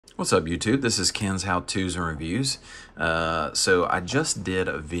What's up, YouTube? This is Ken's How To's and Reviews. So I just did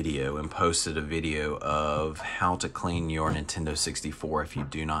a video and posted a video of how to clean your Nintendo 64 if you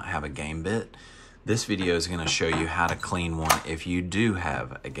do not have a game bit. This video is going to show you how to clean one if you do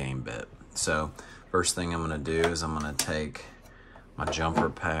have a game bit. So first thing I'm going to do is I'm going to take my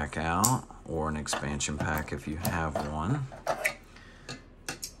jumper pack out, or an expansion pack if you have one.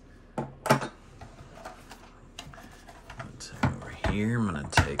 Here, I'm going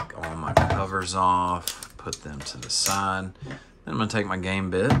to take all my covers off, put them to the side. Then I'm going to take my game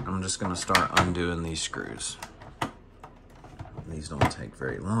bit. I'm just going to start undoing these screws. These don't take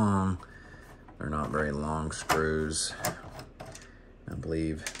very long. They're not very long screws. I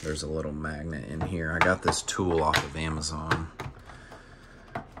believe there's a little magnet in here. I got this tool off of Amazon.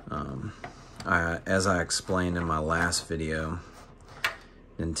 As I explained in my last video,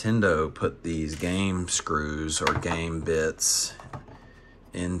 Nintendo put these game screws or game bits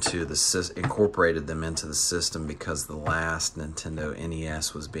into the system, incorporated them into the system because the last Nintendo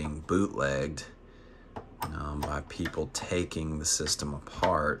NES was being bootlegged by people taking the system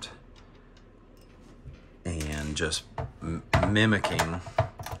apart and just mimicking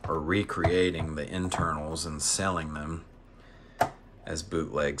or recreating the internals and selling them as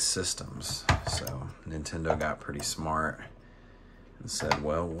bootleg systems. So Nintendo got pretty smart and said,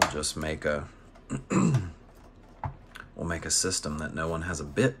 well, we'll just make a we'll make a system that no one has a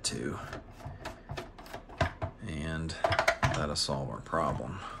bit to, and that'll solve our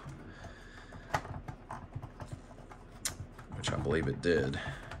problem, which I believe it did.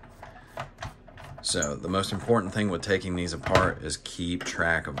 So the most important thing with taking these apart is keep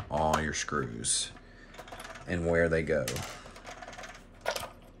track of all your screws and where they go.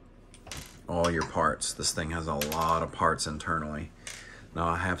 All your parts. This thing has a lot of parts internally. Now,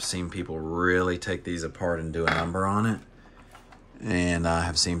 I have seen people really take these apart and do a number on it, and I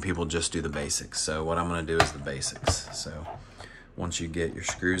have seen people just do the basics. So what I'm going to do is the basics. So once you get your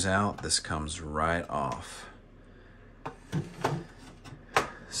screws out, this comes right off.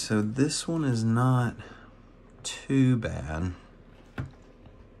 So this one is not too bad.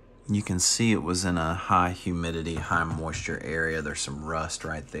 You can see it was in a high humidity, high moisture area. There's some rust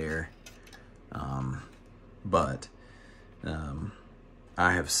right there.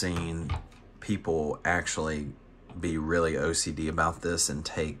 I have seen people actually be really OCD about this and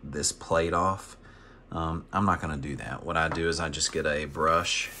take this plate off. I'm not going to do that. What I do is I just get a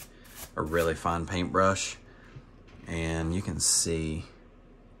brush, a really fine paintbrush, and you can see,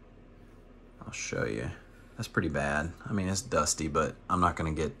 I'll show you. That's pretty bad. I mean, it's dusty, but I'm not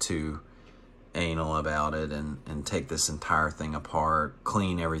going to get too anal about it and take this entire thing apart,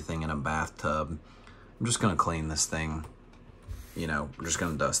 clean everything in a bathtub. I'm just going to clean this thing. You know, we're just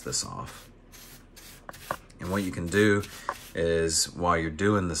going to dust this off. And what you can do is, while you're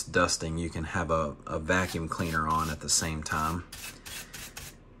doing this dusting, you can have a vacuum cleaner on at the same time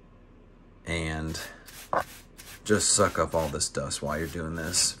and just suck up all this dust while you're doing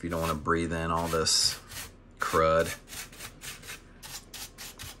this, if you don't want to breathe in all this crud.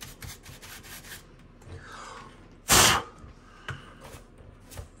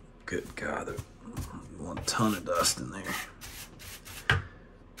 Good God, there's a ton of dust in there.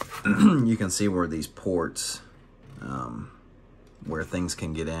 You can see where these ports, where things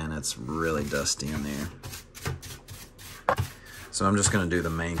can get in, it's really dusty in there. So I'm just going to do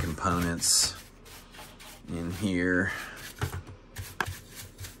the main components in here.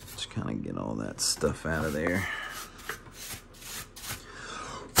 Just kind of get all that stuff out of there.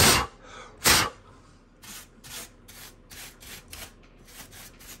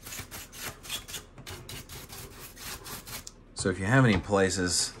 So if you have any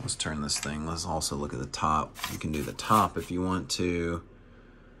places, let's turn this thing. Let's also look at the top. You can do the top if you want to.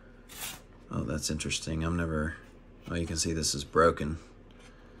 Oh, that's interesting. Oh, you can see this is broken.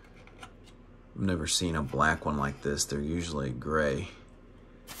 I've never seen a black one like this. They're usually gray.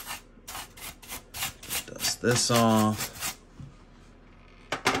 Dust this off.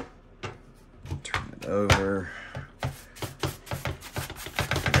 Turn it over.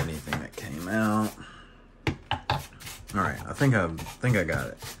 Anything that came out. All right, I think I got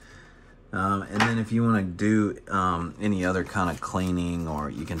it. And then if you want to do any other kind of cleaning, or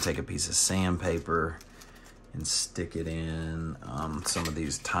you can take a piece of sandpaper and stick it in some of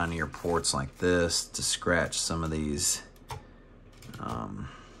these tinier ports like this to scratch some of these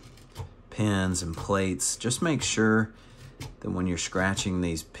pins and plates. Just make sure that when you're scratching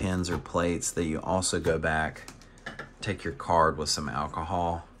these pins or plates that you also go back, take your card with some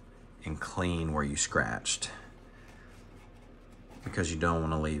alcohol and clean where you scratched, because you don't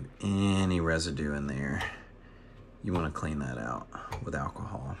want to leave any residue in there. you want to clean that out with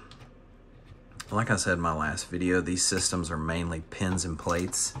alcohol. Like I said in my last video, these systems are mainly pins and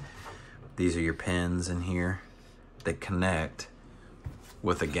plates. These are your pins in here that connect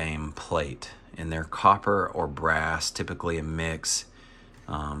with a game plate, and they're copper or brass, typically a mix.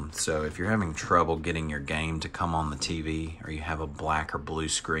 So if you're having trouble getting your game to come on the TV, or you have a black or blue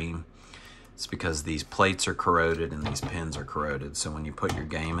screen, it's because these plates are corroded and these pins are corroded. So when you put your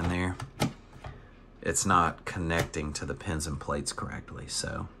game in there, it's not connecting to the pins and plates correctly.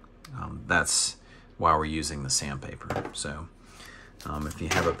 So that's why we're using the sandpaper. So if you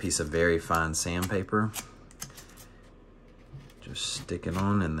have a piece of very fine sandpaper, just stick it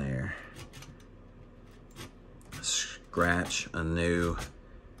on in there. Scratch a new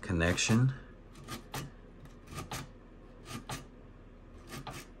connection.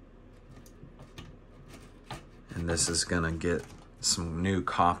 And this is gonna get some new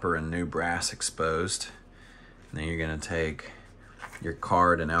copper and new brass exposed. And then you're gonna take your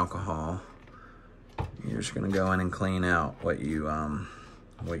card and alcohol. You're just gonna go in and clean out what you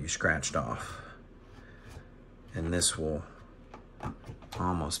scratched off. And this will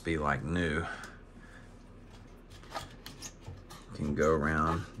almost be like new. You can go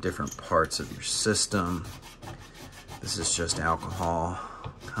around different parts of your system. This is just alcohol,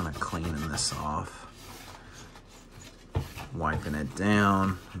 kind of cleaning this off. Wiping it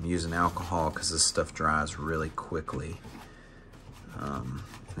down. I'm using alcohol because this stuff dries really quickly. And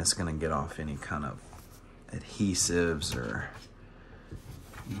it's gonna get off any kind of adhesives or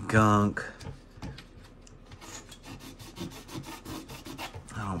gunk.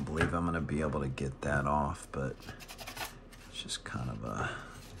 I don't believe I'm gonna be able to get that off, but it's just kind of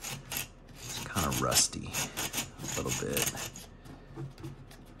rusty a little bit.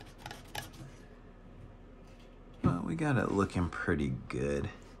 But we got it looking pretty good.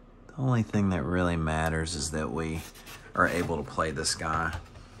 The only thing that really matters is that we are able to play this guy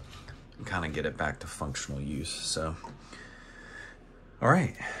and kind of get it back to functional use. So, all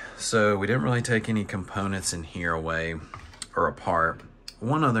right, so we didn't really take any components in here away or apart.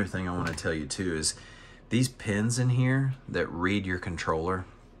 One other thing I want to tell you too is these pins in here that read your controller,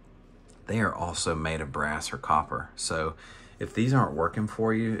 they are also made of brass or copper. So if these aren't working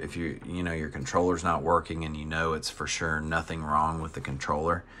for you, if you know your controller's not working and you know it's for sure nothing wrong with the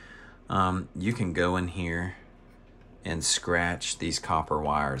controller, you can go in here and scratch these copper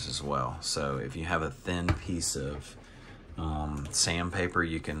wires as well. So if you have a thin piece of sandpaper,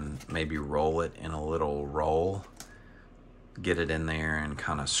 you can maybe roll it in a little roll, get it in there and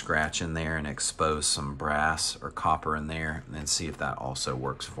kind of scratch in there and expose some brass or copper in there, and then see if that also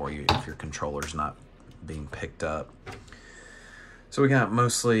works for you if your controller's not being picked up. So we got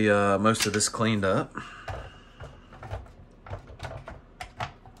most of this cleaned up.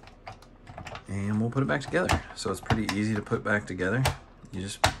 And we'll put it back together. So it's pretty easy to put back together. You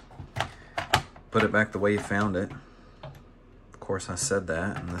just put it back the way you found it. Of course I said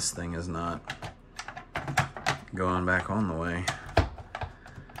that, and this thing is not going back on the way.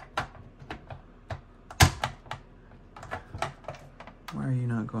 Why are you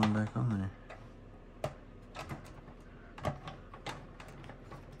not going back on there?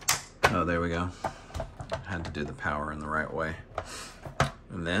 Oh, there we go. Had to do the power in the right way.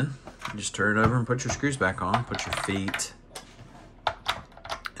 And then you just turn it over and put your screws back on, put your feet.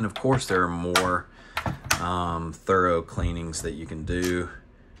 And of course there are more thorough cleanings that you can do,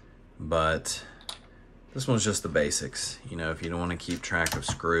 but this one's just the basics. You know, if you don't want to keep track of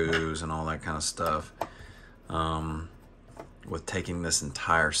screws and all that kind of stuff, with taking this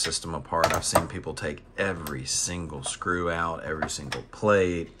entire system apart, I've seen people take every single screw out, every single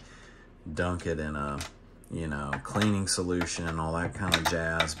plate, dunk it in a, you know, cleaning solution and all that kind of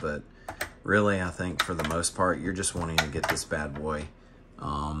jazz. But really, I think for the most part, you're just wanting to get this bad boy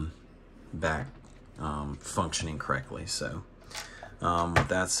back functioning correctly. So with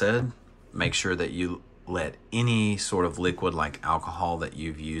that said, make sure that you let any sort of liquid like alcohol that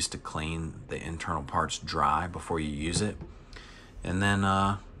you've used to clean the internal parts dry before you use it, and then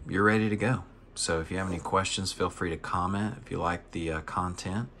you're ready to go. So if you have any questions, feel free to comment. If you like the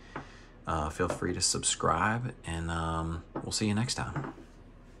content, feel free to subscribe, and we'll see you next time.